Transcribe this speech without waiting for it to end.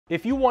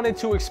If you wanted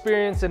to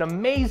experience an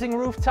amazing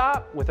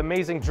rooftop with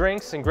amazing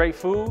drinks and great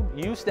food,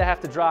 you used to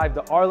have to drive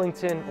to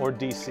Arlington or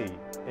DC,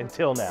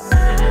 until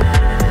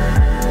now.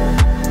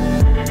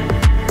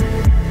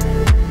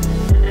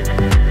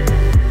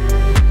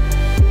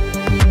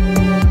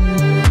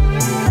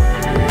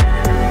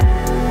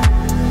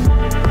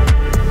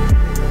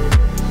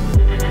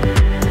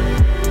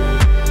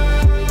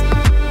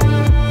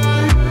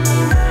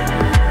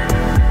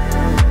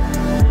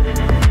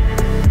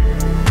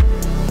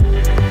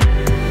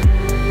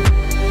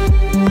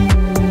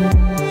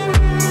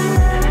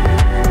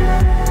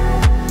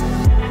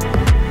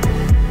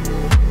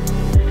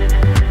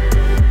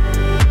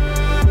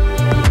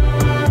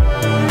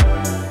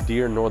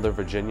 Dear Northern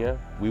Virginia,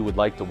 we would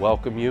like to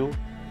welcome you,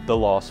 the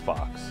Lost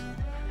Fox.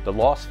 The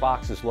Lost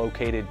Fox is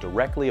located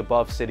directly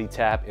above City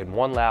Tap in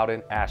One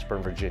Loudoun,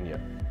 Ashburn,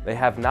 Virginia. They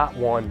have not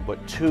one,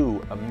 but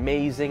two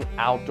amazing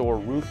outdoor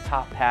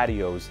rooftop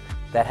patios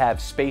that have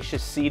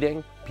spacious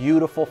seating,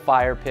 beautiful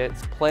fire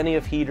pits, plenty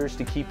of heaters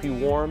to keep you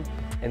warm,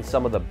 and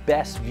some of the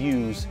best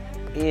views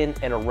in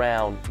and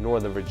around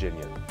Northern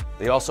Virginia.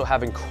 They also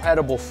have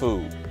incredible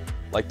food,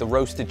 like the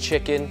roasted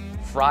chicken,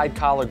 fried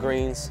collard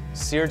greens,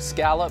 seared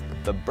scallop,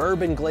 the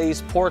bourbon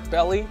glazed pork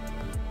belly,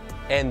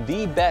 and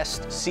the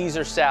best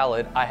Caesar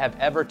salad I have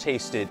ever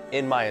tasted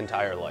in my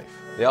entire life.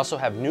 They also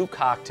have new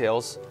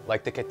cocktails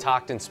like the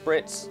Catoctin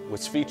Spritz,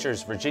 which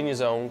features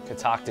Virginia's own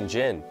Catoctin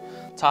gin,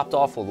 topped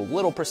off with a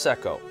little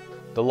Prosecco.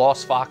 The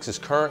Lost Fox is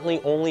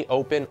currently only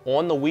open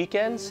on the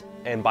weekends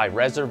and by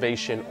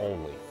reservation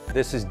only.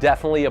 This is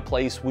definitely a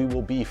place we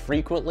will be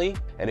frequently,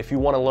 and if you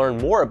want to learn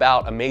more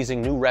about amazing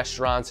new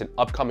restaurants and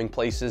upcoming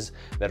places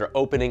that are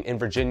opening in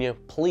Virginia,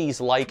 please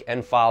like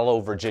and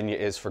follow Virginia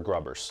is for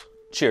Grubbers.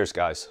 Cheers,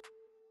 guys.